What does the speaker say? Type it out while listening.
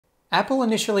Apple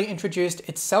initially introduced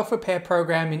its self-repair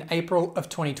program in April of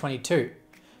 2022,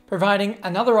 providing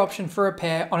another option for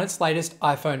repair on its latest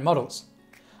iPhone models.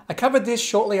 I covered this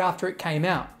shortly after it came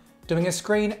out, doing a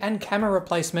screen and camera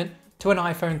replacement to an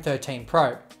iPhone 13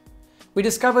 Pro. We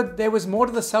discovered there was more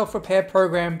to the self-repair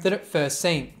program than it first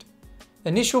seemed. The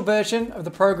initial version of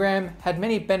the program had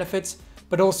many benefits,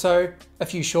 but also a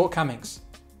few shortcomings.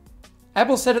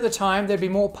 Apple said at the time there'd be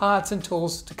more parts and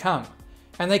tools to come,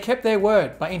 and they kept their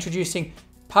word by introducing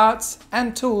parts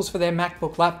and tools for their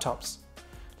MacBook laptops.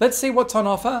 Let's see what's on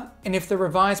offer and if the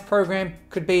revised program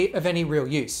could be of any real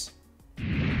use.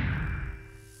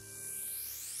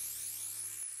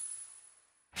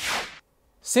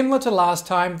 Similar to last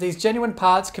time, these genuine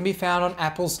parts can be found on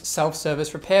Apple's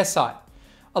self-service repair site.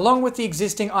 Along with the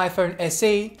existing iPhone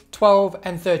SE, 12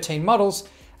 and 13 models,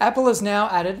 Apple has now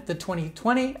added the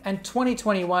 2020 and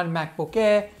 2021 MacBook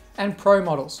Air and Pro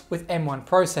models with M1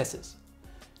 processors.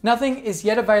 Nothing is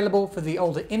yet available for the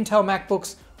older Intel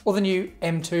MacBooks or the new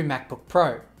M2 MacBook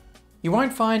Pro. You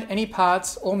won't find any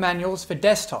parts or manuals for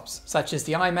desktops such as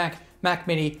the iMac, Mac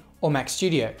Mini or Mac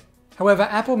Studio. However,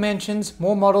 Apple mentions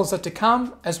more models are to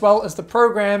come, as well as the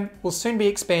program will soon be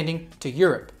expanding to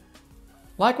Europe.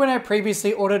 Like when I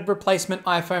previously ordered replacement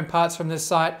iPhone parts from this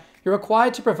site, you're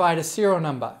required to provide a serial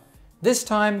number. This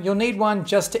time, you'll need one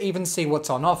just to even see what's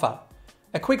on offer.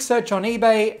 A quick search on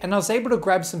eBay and I was able to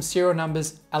grab some serial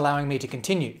numbers, allowing me to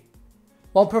continue.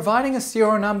 While providing a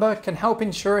serial number can help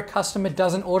ensure a customer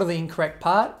doesn't order the incorrect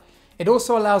part, it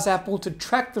also allows Apple to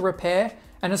track the repair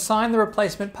and assign the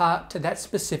replacement part to that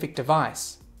specific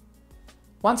device.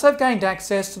 Once I've gained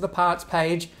access to the parts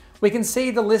page, we can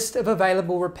see the list of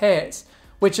available repairs,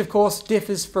 which of course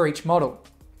differs for each model.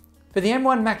 For the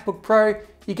M1 MacBook Pro,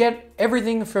 you get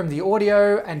everything from the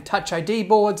audio and Touch ID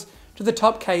boards to the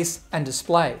top case and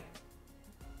display.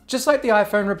 Just like the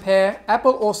iPhone repair,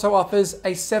 Apple also offers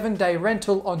a 7-day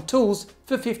rental on tools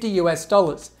for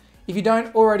 $50 if you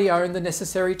don't already own the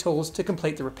necessary tools to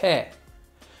complete the repair.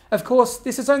 Of course,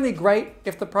 this is only great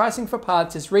if the pricing for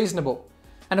parts is reasonable,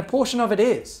 and a portion of it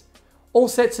is. All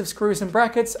sets of screws and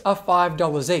brackets are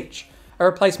 $5 each, a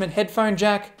replacement headphone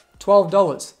jack,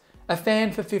 $12, a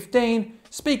fan for $15,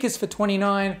 speakers for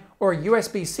 $29, or a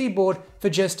USB-C board for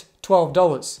just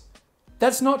 $12.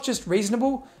 That's not just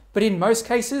reasonable, but in most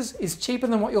cases is cheaper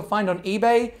than what you'll find on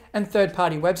eBay and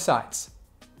third-party websites.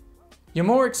 Your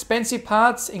more expensive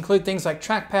parts include things like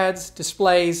trackpads,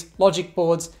 displays, logic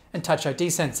boards, and Touch ID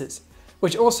sensors,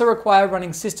 which also require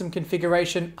running system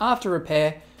configuration after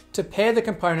repair to pair the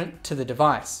component to the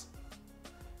device.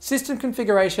 System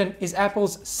configuration is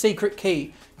Apple's secret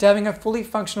key to having a fully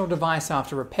functional device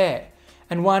after repair,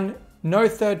 and one no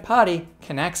third party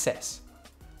can access.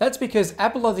 That's because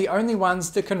Apple are the only ones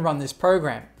that can run this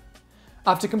program.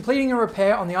 After completing a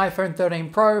repair on the iPhone 13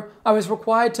 Pro, I was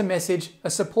required to message a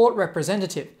support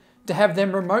representative to have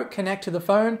them remote connect to the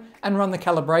phone and run the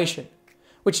calibration,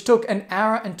 which took an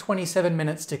hour and 27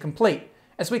 minutes to complete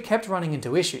as we kept running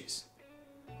into issues.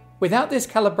 Without this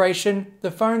calibration, the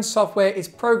phone's software is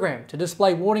programmed to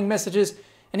display warning messages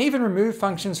and even remove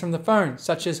functions from the phone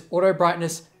such as auto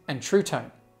brightness and True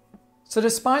Tone. So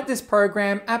despite this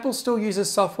program, Apple still uses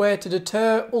software to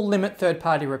deter or limit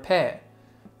third-party repair.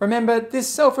 Remember, this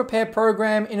self-repair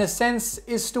program in a sense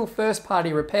is still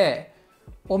first-party repair,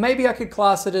 or maybe I could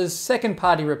class it as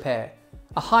second-party repair,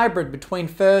 a hybrid between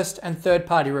first and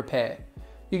third-party repair.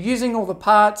 You're using all the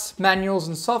parts, manuals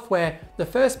and software the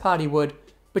first party would,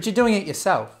 but you're doing it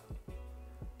yourself.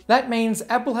 That means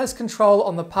Apple has control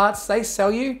on the parts they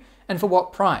sell you and for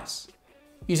what price.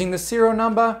 Using the serial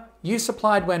number you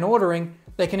supplied when ordering,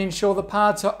 they can ensure the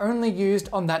parts are only used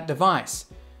on that device,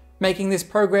 making this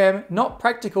program not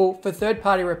practical for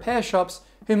third-party repair shops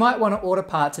who might want to order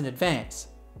parts in advance.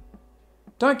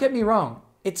 Don't get me wrong,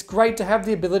 it's great to have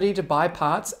the ability to buy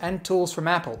parts and tools from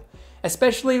Apple,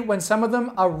 especially when some of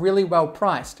them are really well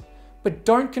priced, but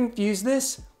don't confuse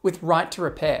this with right to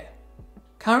repair.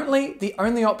 Currently, the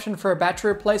only option for a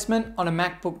battery replacement on a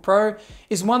MacBook Pro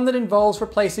is one that involves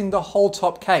replacing the whole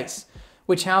top case,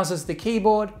 which houses the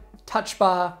keyboard, touch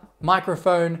bar,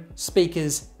 microphone,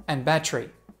 speakers, and battery,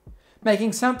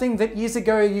 making something that years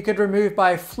ago you could remove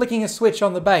by flicking a switch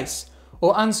on the base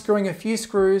or unscrewing a few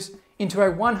screws into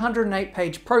a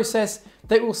 108-page process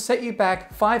that will set you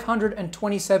back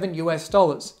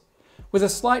 $527 with a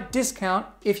slight discount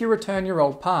if you return your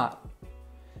old part.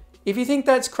 If you think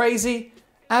that's crazy,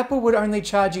 Apple would only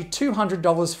charge you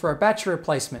 $200 for a battery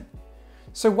replacement.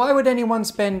 So why would anyone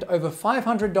spend over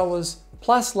 $500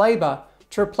 plus labor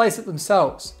to replace it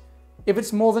themselves if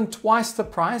it's more than twice the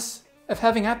price of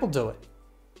having Apple do it?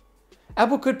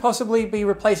 Apple could possibly be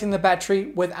replacing the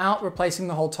battery without replacing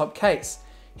the whole top case,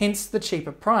 hence the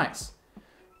cheaper price.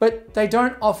 But they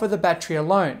don't offer the battery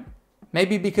alone,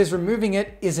 maybe because removing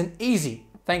it isn't easy,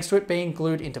 thanks to it being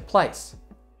glued into place.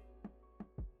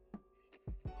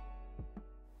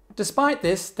 Despite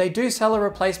this, they do sell a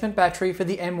replacement battery for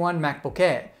the M1 MacBook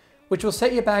Air, which will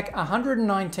set you back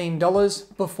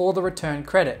 $119 before the return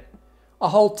credit, a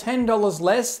whole $10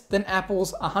 less than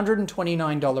Apple's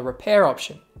 $129 repair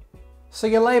option. So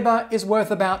your labor is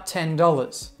worth about $10.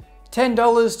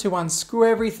 $10 to unscrew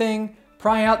everything,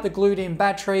 pry out the glued-in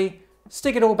battery,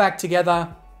 stick it all back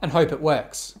together, and hope it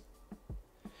works.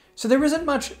 So there isn't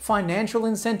much financial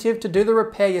incentive to do the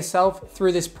repair yourself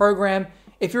through this program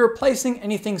if you're replacing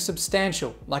anything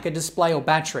substantial, like a display or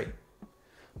battery.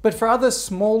 But for other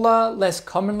smaller, less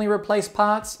commonly replaced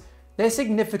parts, they're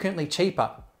significantly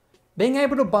cheaper. Being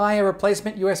able to buy a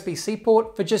replacement USB-C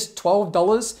port for just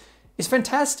 $12 is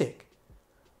fantastic.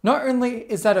 Not only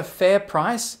is that a fair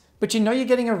price, but you know you're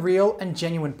getting a real and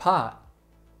genuine part.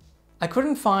 I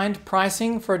couldn't find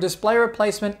pricing for a display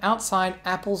replacement outside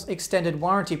Apple's extended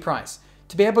warranty price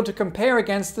to be able to compare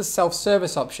against the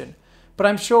self-service option, but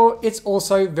I'm sure it's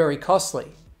also very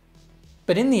costly.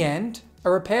 But in the end,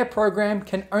 a repair program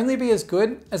can only be as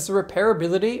good as the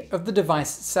repairability of the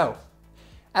device itself.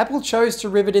 Apple chose to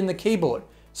rivet in the keyboard,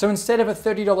 so instead of a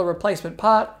 $30 replacement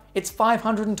part, it's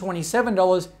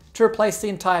 $527 to replace the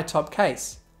entire top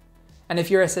case. And if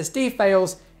your SSD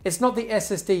fails, it's not the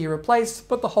SSD you replaced,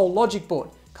 but the whole logic board,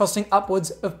 costing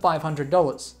upwards of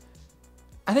 $500.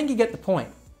 I think you get the point.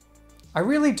 I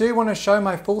really do want to show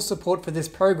my full support for this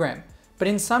program, but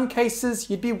in some cases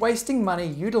you'd be wasting money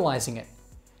utilizing it.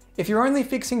 If you're only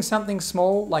fixing something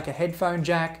small like a headphone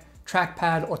jack,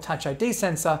 trackpad, or Touch ID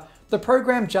sensor, the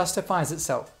program justifies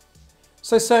itself.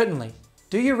 So certainly,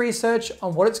 do your research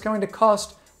on what it's going to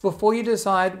cost before you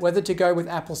decide whether to go with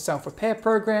Apple's self-repair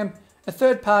program, a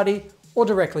third party, or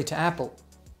directly to Apple.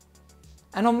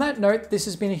 And on that note, this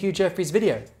has been a Hugh Jeffries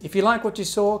video. If you like what you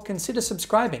saw, consider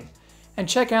subscribing and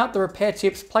check out the repair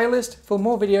tips playlist for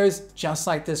more videos just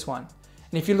like this one.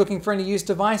 And if you're looking for any used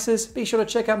devices, be sure to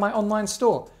check out my online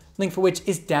store, link for which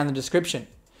is down in the description.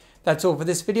 That's all for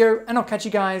this video, and I'll catch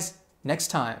you guys next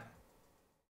time.